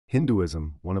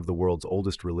Hinduism, one of the world's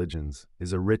oldest religions,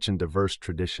 is a rich and diverse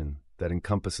tradition that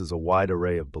encompasses a wide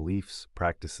array of beliefs,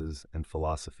 practices, and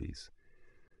philosophies.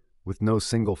 With no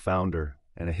single founder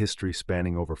and a history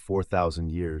spanning over 4,000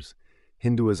 years,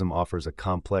 Hinduism offers a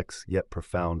complex yet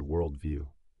profound worldview.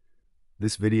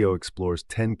 This video explores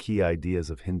 10 key ideas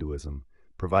of Hinduism,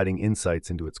 providing insights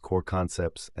into its core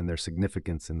concepts and their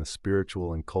significance in the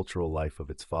spiritual and cultural life of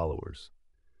its followers.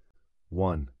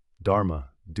 1. Dharma,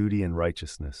 duty and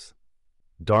righteousness.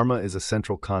 Dharma is a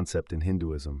central concept in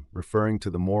Hinduism, referring to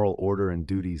the moral order and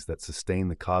duties that sustain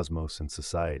the cosmos and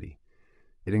society.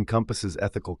 It encompasses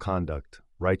ethical conduct,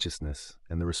 righteousness,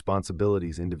 and the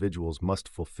responsibilities individuals must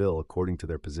fulfill according to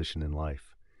their position in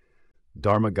life.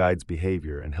 Dharma guides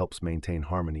behavior and helps maintain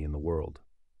harmony in the world.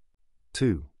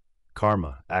 2.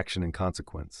 Karma, action and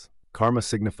consequence. Karma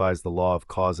signifies the law of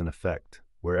cause and effect,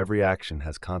 where every action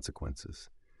has consequences.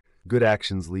 Good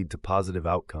actions lead to positive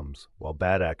outcomes, while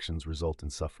bad actions result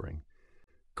in suffering.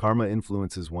 Karma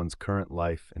influences one's current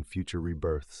life and future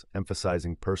rebirths,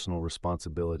 emphasizing personal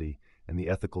responsibility and the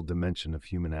ethical dimension of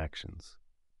human actions.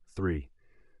 3.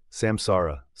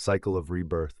 Samsara, cycle of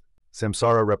rebirth.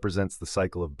 Samsara represents the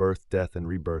cycle of birth, death, and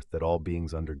rebirth that all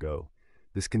beings undergo.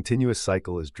 This continuous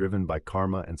cycle is driven by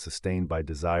karma and sustained by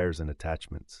desires and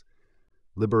attachments.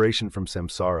 Liberation from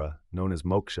samsara, known as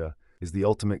moksha, is the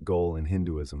ultimate goal in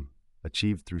Hinduism,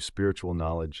 achieved through spiritual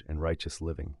knowledge and righteous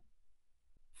living.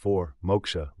 4.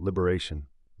 Moksha, liberation.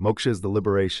 Moksha is the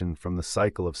liberation from the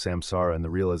cycle of samsara and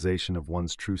the realization of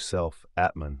one's true self,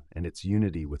 Atman, and its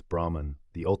unity with Brahman,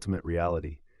 the ultimate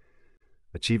reality.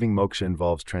 Achieving moksha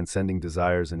involves transcending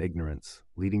desires and ignorance,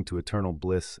 leading to eternal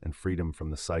bliss and freedom from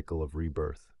the cycle of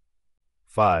rebirth.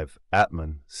 5.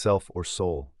 Atman, self or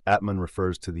soul. Atman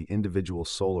refers to the individual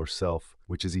soul or self,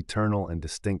 which is eternal and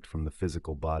distinct from the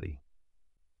physical body.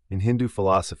 In Hindu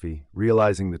philosophy,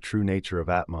 realizing the true nature of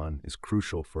Atman is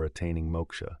crucial for attaining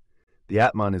moksha. The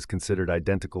Atman is considered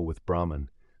identical with Brahman,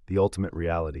 the ultimate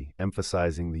reality,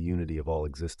 emphasizing the unity of all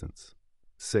existence.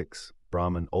 6.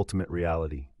 Brahman, ultimate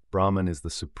reality. Brahman is the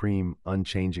supreme,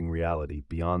 unchanging reality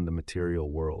beyond the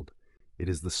material world. It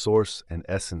is the source and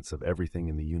essence of everything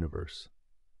in the universe.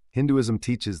 Hinduism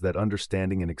teaches that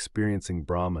understanding and experiencing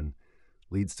Brahman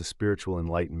leads to spiritual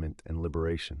enlightenment and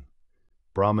liberation.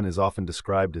 Brahman is often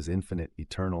described as infinite,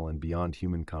 eternal, and beyond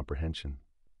human comprehension.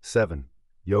 7.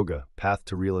 Yoga, path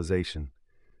to realization.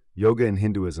 Yoga in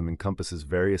Hinduism encompasses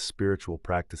various spiritual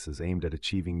practices aimed at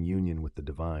achieving union with the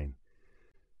divine.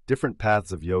 Different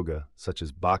paths of yoga, such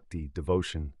as bhakti,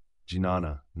 devotion,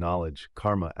 jnana, knowledge,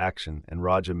 karma, action, and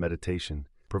raja, meditation,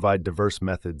 provide diverse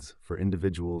methods for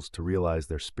individuals to realize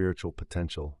their spiritual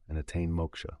potential and attain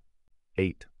moksha.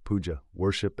 8. Puja,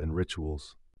 worship and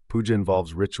rituals. Puja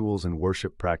involves rituals and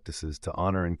worship practices to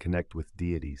honor and connect with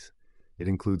deities. It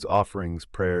includes offerings,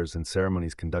 prayers, and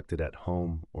ceremonies conducted at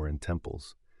home or in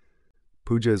temples.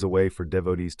 Puja is a way for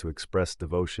devotees to express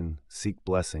devotion, seek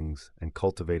blessings, and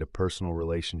cultivate a personal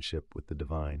relationship with the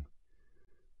divine.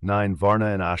 9. Varna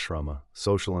and ashrama,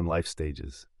 social and life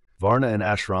stages. Varna and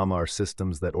ashrama are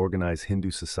systems that organize Hindu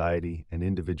society and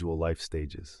individual life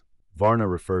stages. Varna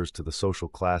refers to the social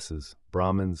classes,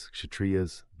 Brahmins,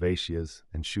 Kshatriyas, Vaishyas,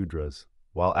 and Shudras,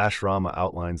 while ashrama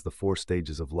outlines the 4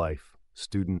 stages of life: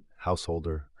 student,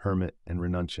 householder, hermit, and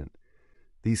renunciant.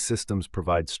 These systems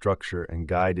provide structure and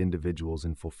guide individuals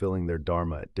in fulfilling their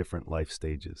dharma at different life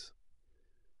stages.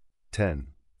 10.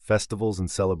 Festivals and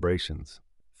celebrations.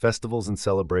 Festivals and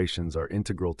celebrations are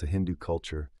integral to Hindu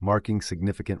culture, marking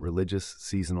significant religious,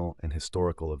 seasonal, and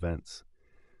historical events.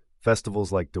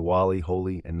 Festivals like Diwali,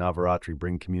 Holi, and Navaratri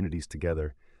bring communities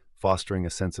together, fostering a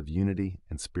sense of unity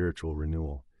and spiritual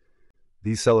renewal.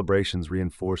 These celebrations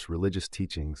reinforce religious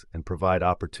teachings and provide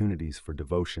opportunities for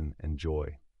devotion and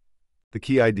joy. The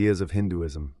key ideas of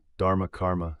Hinduism, Dharma,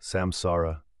 Karma,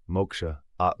 Samsara, Moksha,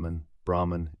 Atman,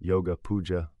 Brahman, Yoga,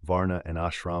 Puja, Varna, and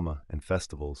Ashrama, and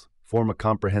festivals, form a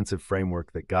comprehensive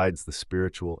framework that guides the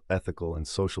spiritual, ethical, and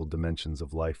social dimensions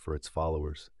of life for its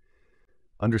followers.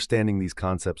 Understanding these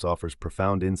concepts offers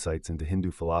profound insights into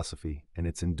Hindu philosophy and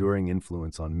its enduring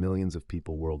influence on millions of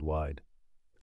people worldwide.